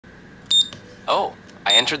Oh,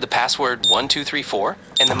 I entered the password 1234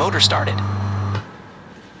 and the motor started.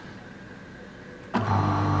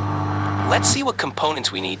 Let's see what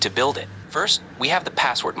components we need to build it. First, we have the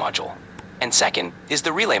password module. And second is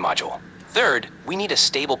the relay module. Third, we need a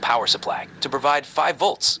stable power supply to provide 5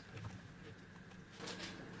 volts.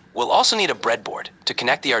 We'll also need a breadboard to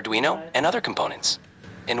connect the Arduino and other components.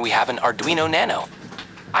 And we have an Arduino Nano.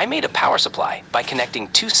 I made a power supply by connecting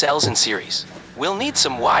 2 cells in series. We'll need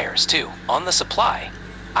some wires too. On the supply,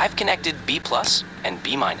 I've connected B+ and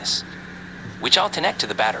B-, which I'll connect to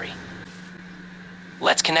the battery.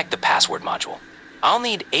 Let's connect the password module. I'll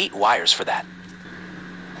need 8 wires for that.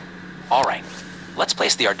 All right, let's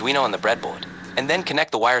place the Arduino on the breadboard and then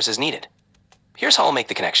connect the wires as needed. Here's how I'll make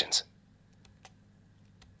the connections.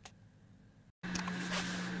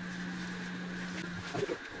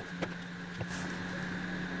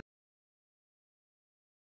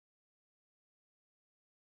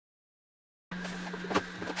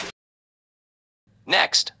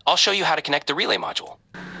 Next, I'll show you how to connect the relay module.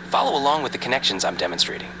 Follow along with the connections I'm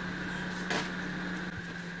demonstrating.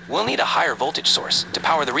 We'll need a higher voltage source to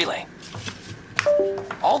power the relay.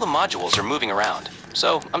 All the modules are moving around,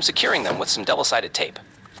 so I'm securing them with some double-sided tape.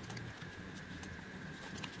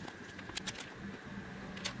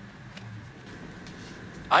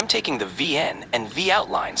 I'm taking the VN and VOUT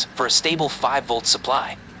lines for a stable 5-volt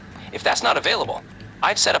supply. If that's not available,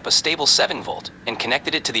 I've set up a stable 7-volt and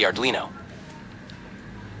connected it to the Arduino.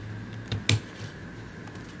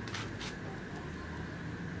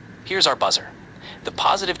 Here's our buzzer. The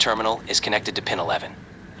positive terminal is connected to pin 11,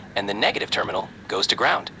 and the negative terminal goes to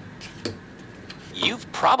ground. You've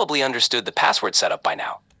probably understood the password setup by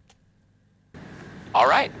now. All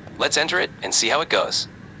right, let's enter it and see how it goes.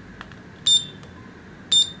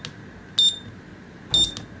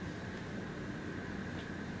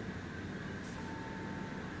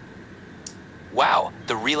 Wow,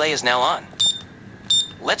 the relay is now on.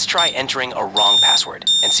 Let's try entering a wrong password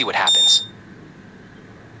and see what happens.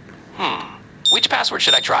 Which password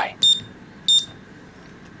should I try?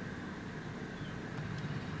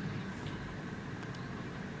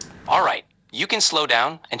 All right, you can slow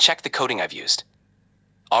down and check the coding I've used.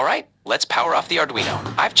 All right, let's power off the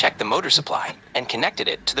Arduino. I've checked the motor supply and connected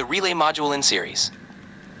it to the relay module in series.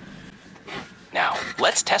 Now,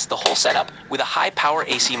 let's test the whole setup with a high-power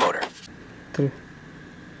AC motor. 3.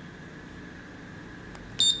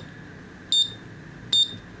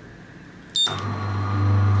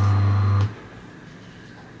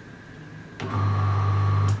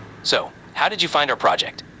 So, how did you find our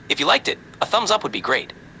project? If you liked it, a thumbs up would be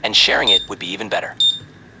great, and sharing it would be even better.